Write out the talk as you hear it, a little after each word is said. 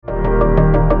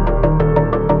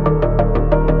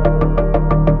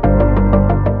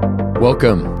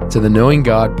Welcome to the Knowing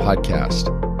God podcast.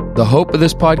 The hope of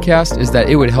this podcast is that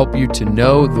it would help you to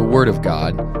know the Word of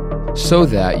God so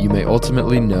that you may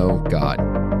ultimately know God.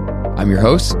 I'm your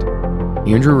host,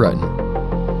 Andrew Rutten.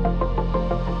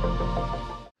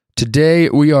 Today,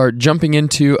 we are jumping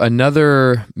into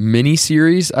another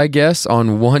mini-series, I guess,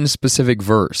 on one specific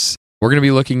verse. We're going to be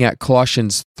looking at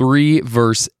Colossians 3,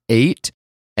 verse 8,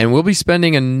 and we'll be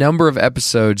spending a number of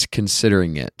episodes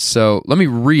considering it. So let me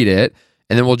read it,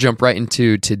 and then we'll jump right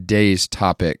into today's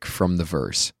topic from the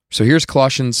verse. So here's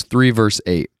Colossians 3, verse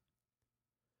 8.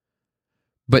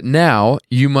 But now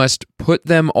you must put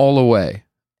them all away: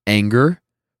 anger,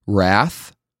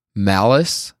 wrath,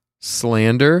 malice,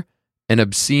 slander, and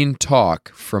obscene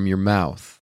talk from your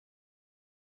mouth.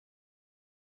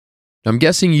 I'm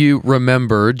guessing you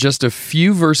remember just a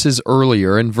few verses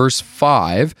earlier in verse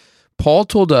 5, Paul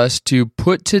told us to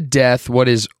put to death what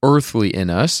is earthly in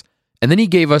us, and then he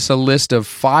gave us a list of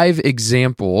 5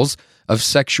 examples of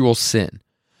sexual sin.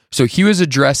 So he was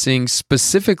addressing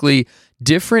specifically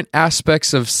different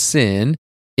aspects of sin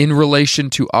in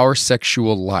relation to our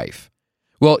sexual life.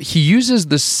 Well, he uses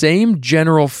the same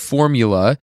general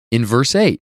formula in verse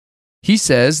 8. He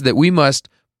says that we must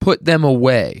put them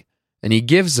away, and he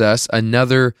gives us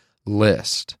another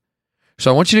list. So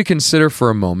I want you to consider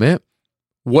for a moment,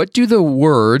 what do the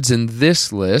words in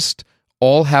this list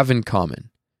all have in common?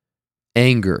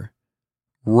 Anger,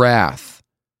 wrath,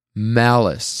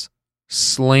 malice,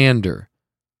 slander,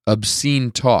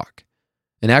 obscene talk.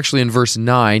 And actually in verse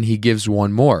 9, he gives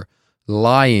one more: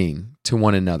 lying to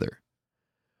one another.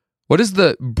 What is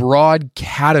the broad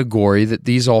category that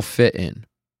these all fit in?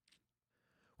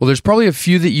 Well, there's probably a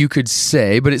few that you could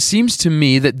say, but it seems to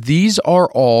me that these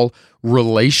are all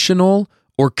relational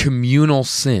or communal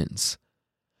sins.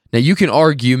 Now, you can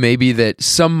argue maybe that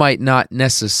some might not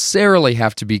necessarily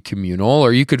have to be communal,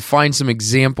 or you could find some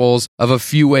examples of a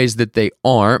few ways that they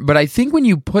aren't, but I think when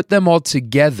you put them all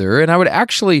together, and I would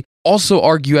actually also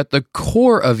argue at the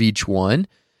core of each one,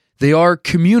 they are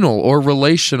communal or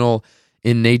relational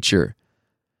in nature.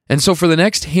 And so for the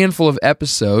next handful of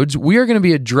episodes, we are going to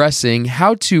be addressing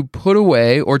how to put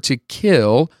away or to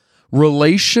kill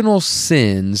relational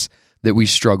sins that we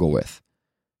struggle with.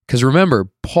 Because remember,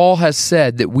 Paul has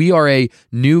said that we are a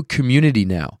new community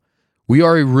now. We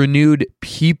are a renewed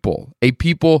people, a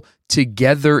people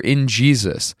together in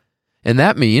Jesus. And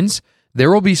that means there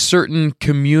will be certain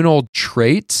communal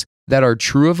traits that are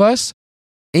true of us,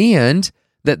 and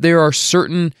that there are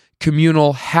certain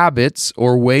communal habits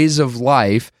or ways of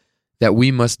life that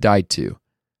we must die to.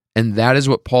 And that is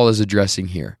what Paul is addressing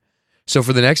here. So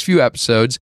for the next few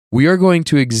episodes, we are going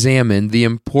to examine the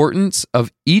importance of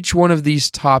each one of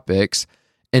these topics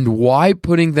and why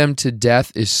putting them to death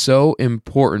is so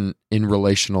important in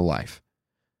relational life.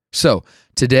 So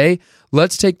today,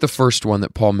 let's take the first one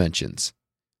that Paul mentions.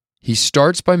 He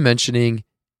starts by mentioning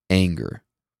anger.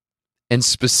 And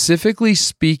specifically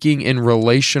speaking in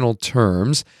relational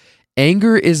terms,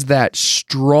 anger is that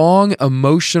strong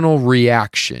emotional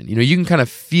reaction. You can kind of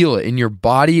feel it in your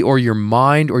body or your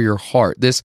mind or your heart.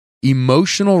 This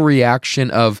emotional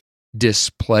reaction of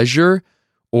displeasure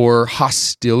or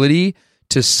hostility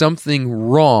to something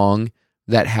wrong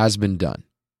that has been done.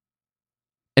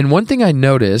 And one thing I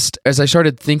noticed as I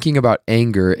started thinking about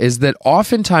anger is that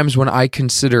oftentimes when I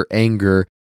consider anger,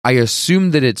 I assume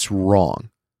that it's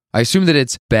wrong. I assume that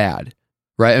it's bad,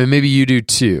 right? I mean, maybe you do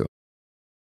too.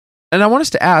 And I want us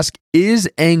to ask, is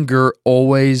anger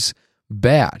always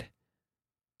bad?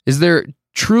 Is there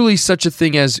truly such a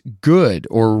thing as good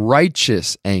or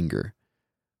righteous anger?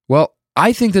 Well,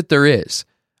 I think that there is.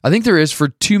 I think there is for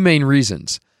 2 main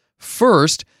reasons.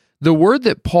 First, the word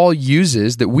that Paul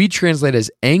uses that we translate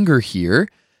as anger here,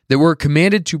 that we're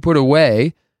commanded to put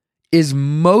away, is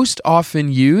most often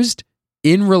used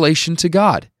in relation to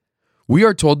God. We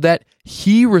are told that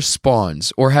He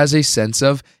responds or has a sense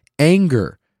of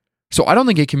anger. So I don't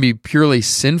think it can be purely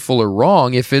sinful or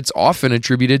wrong if it's often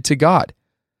attributed to God.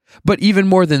 But even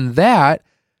more than that,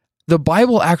 the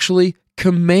Bible actually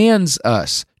commands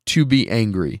us to be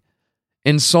angry.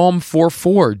 In Psalm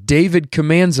 4:4, David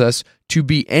commands us to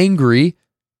be angry,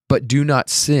 but do not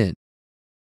sin.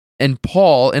 And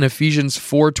Paul in Ephesians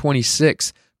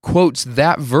 4:26 quotes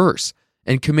that verse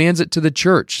and commands it to the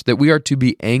church that we are to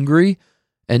be angry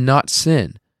and not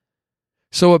sin.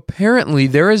 So apparently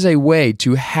there is a way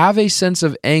to have a sense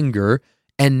of anger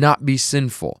and not be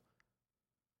sinful.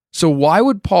 So why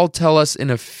would Paul tell us in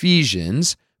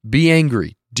Ephesians, be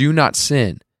angry, do not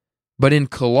sin, but in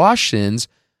Colossians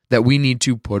that we need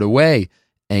to put away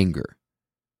anger?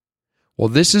 Well,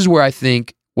 this is where I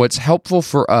think what's helpful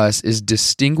for us is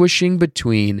distinguishing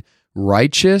between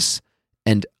righteous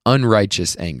and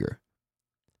unrighteous anger.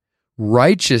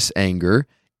 Righteous anger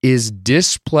is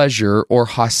displeasure or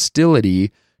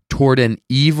hostility toward an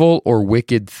evil or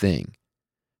wicked thing.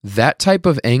 That type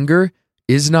of anger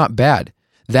is not bad.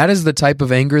 That is the type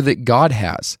of anger that God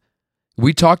has.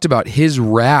 We talked about his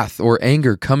wrath or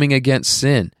anger coming against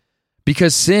sin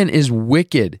because sin is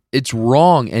wicked, it's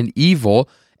wrong and evil,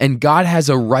 and God has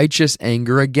a righteous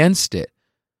anger against it.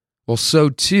 Well, so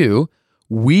too,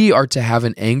 we are to have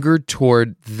an anger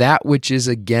toward that which is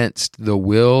against the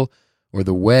will or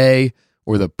the way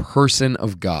or the person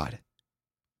of God.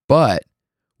 But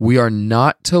we are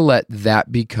not to let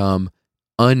that become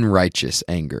unrighteous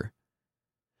anger.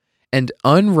 And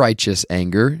unrighteous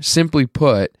anger, simply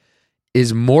put,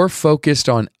 is more focused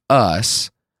on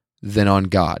us than on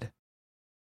God.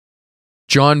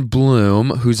 John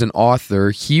Bloom, who's an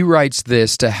author, he writes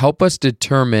this to help us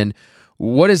determine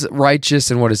what is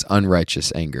righteous and what is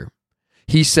unrighteous anger.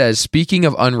 He says, speaking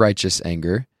of unrighteous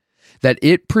anger, that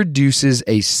it produces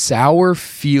a sour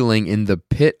feeling in the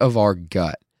pit of our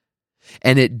gut,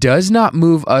 and it does not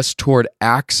move us toward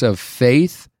acts of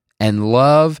faith and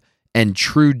love and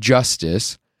true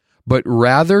justice, but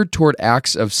rather toward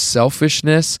acts of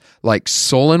selfishness like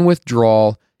sullen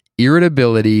withdrawal,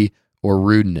 irritability, or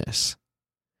rudeness.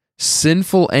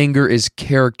 Sinful anger is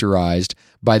characterized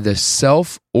by the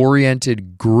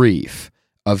self-oriented grief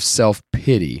of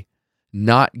self-pity,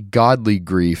 not godly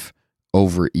grief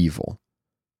over evil.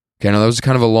 Okay, now that was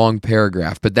kind of a long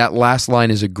paragraph, but that last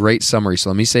line is a great summary, so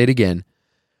let me say it again.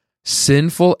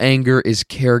 Sinful anger is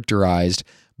characterized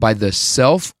by the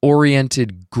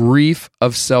self-oriented grief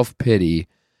of self-pity,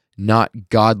 not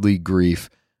godly grief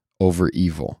over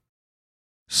evil.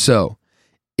 So,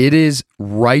 it is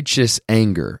righteous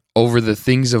anger over the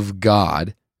things of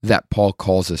God that Paul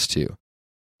calls us to.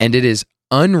 And it is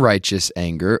unrighteous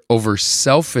anger over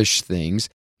selfish things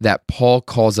that Paul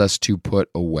calls us to put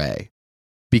away.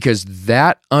 Because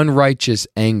that unrighteous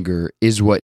anger is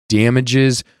what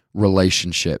damages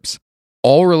relationships.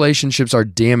 All relationships are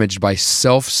damaged by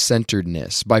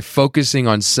self-centeredness, by focusing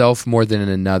on self more than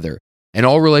another. And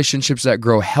all relationships that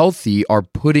grow healthy are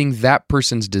putting that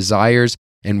person's desires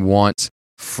and wants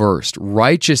first.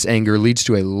 Righteous anger leads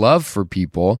to a love for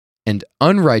people, and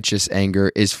unrighteous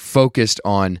anger is focused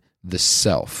on the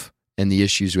self and the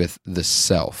issues with the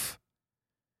self.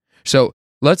 So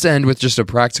let's end with just a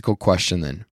practical question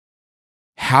then.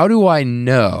 How do I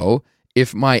know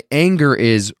if my anger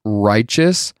is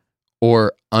righteous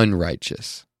or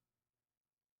unrighteous?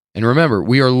 And remember,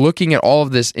 we are looking at all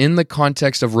of this in the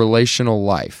context of relational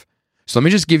life. So let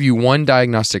me just give you one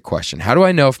diagnostic question. How do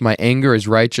I know if my anger is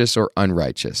righteous or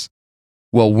unrighteous?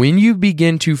 Well, when you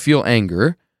begin to feel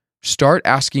anger, start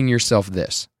asking yourself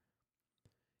this.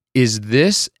 Is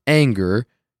this anger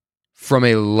from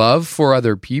a love for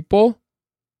other people,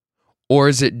 or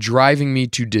is it driving me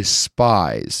to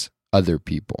despise other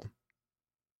people?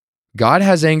 God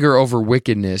has anger over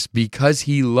wickedness because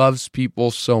he loves people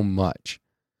so much.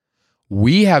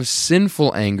 We have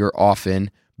sinful anger often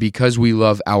because we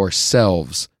love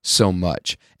ourselves so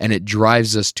much, and it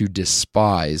drives us to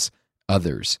despise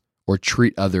others or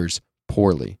treat others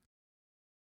poorly.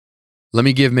 Let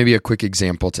me give maybe a quick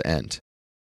example to end.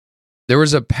 There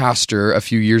was a pastor a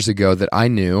few years ago that I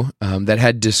knew that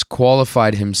had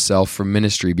disqualified himself from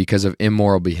ministry because of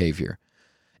immoral behavior.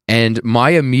 And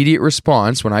my immediate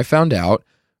response when I found out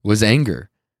was anger.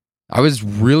 I was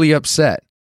really upset.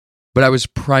 But I was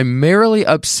primarily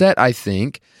upset, I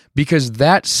think, because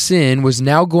that sin was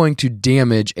now going to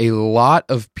damage a lot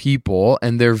of people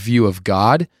and their view of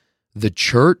God, the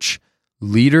church,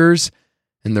 leaders,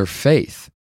 and their faith.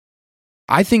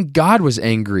 I think God was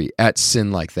angry at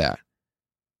sin like that.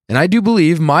 And I do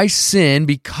believe my sin,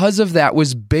 because of that,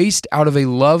 was based out of a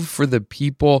love for the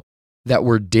people that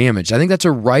were damaged. I think that's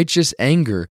a righteous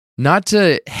anger, not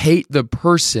to hate the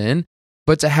person,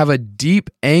 but to have a deep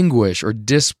anguish or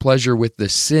displeasure with the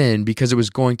sin because it was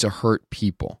going to hurt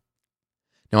people.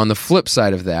 Now, on the flip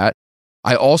side of that,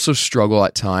 I also struggle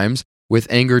at times with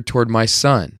anger toward my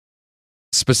son,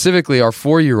 specifically our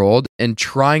 4-year-old, and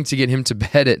trying to get him to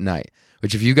bed at night,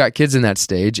 which if you got kids in that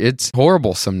stage, it's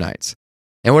horrible some nights.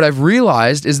 And what I've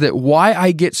realized is that why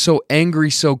I get so angry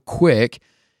so quick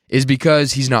is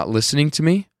because he's not listening to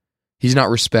me, he's not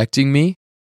respecting me,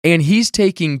 and he's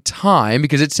taking time,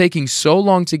 because it's taking so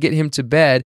long to get him to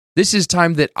bed. This is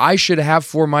time that I should have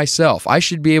for myself. I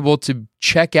should be able to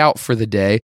check out for the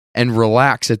day and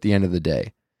relax at the end of the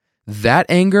day. That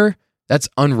anger, that's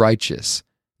unrighteous.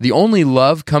 The only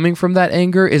love coming from that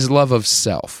anger is love of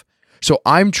self. So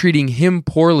I'm treating him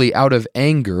poorly out of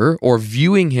anger or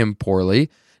viewing him poorly,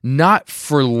 not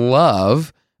for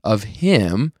love of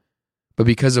him, but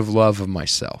because of love of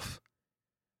myself.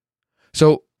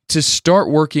 So to start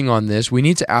working on this, we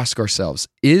need to ask ourselves,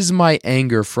 is my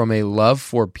anger from a love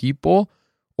for people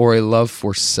or a love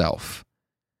for self?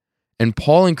 And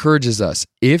Paul encourages us,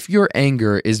 if your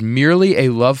anger is merely a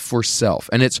love for self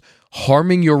and it's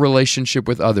harming your relationship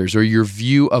with others or your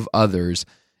view of others,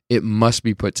 it must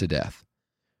be put to death.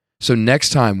 So next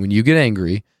time when you get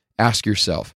angry, ask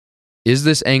yourself, is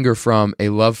this anger from a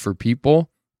love for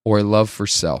people or a love for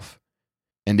self?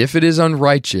 And if it is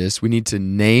unrighteous, we need to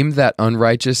name that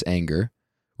unrighteous anger.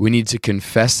 We need to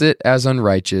confess it as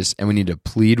unrighteous, and we need to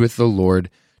plead with the Lord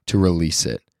to release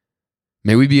it.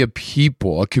 May we be a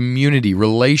people, a community,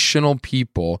 relational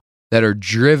people that are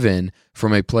driven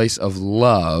from a place of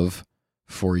love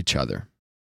for each other.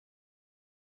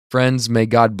 Friends, may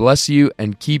God bless you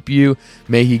and keep you.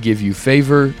 May He give you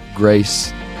favor,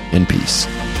 grace, and peace.